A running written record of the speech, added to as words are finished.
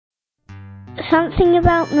Something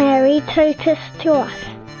about Mary Totus Tuus.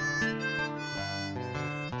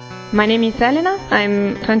 My name is Elena.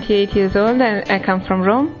 I'm 28 years old and I come from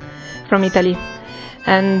Rome, from Italy.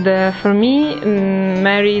 And for me,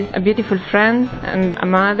 Mary is a beautiful friend and a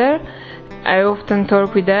mother. I often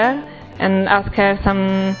talk with her and ask her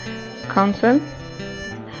some counsel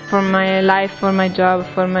for my life, for my job,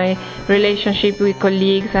 for my relationship with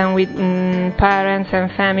colleagues and with parents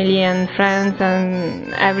and family and friends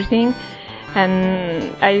and everything.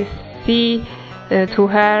 And I see to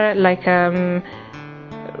her like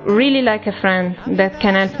really like a friend that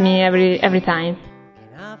can help me every time.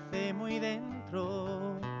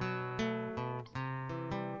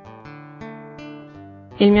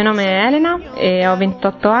 Il mio nome è Elena e ho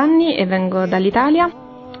 28 anni e vengo dall'Italia,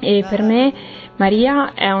 e per me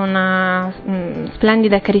Maria è una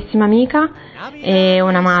splendida e carissima amica e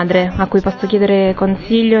una madre a cui posso chiedere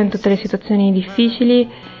consiglio in tutte le situazioni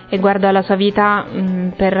difficili e guardo alla sua vita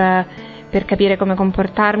per capire come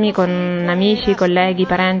comportarmi con amici, colleghi,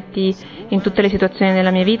 parenti, in tutte le situazioni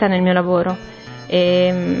della mia vita e nel mio lavoro.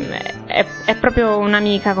 È proprio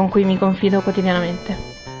un'amica con cui mi confido quotidianamente.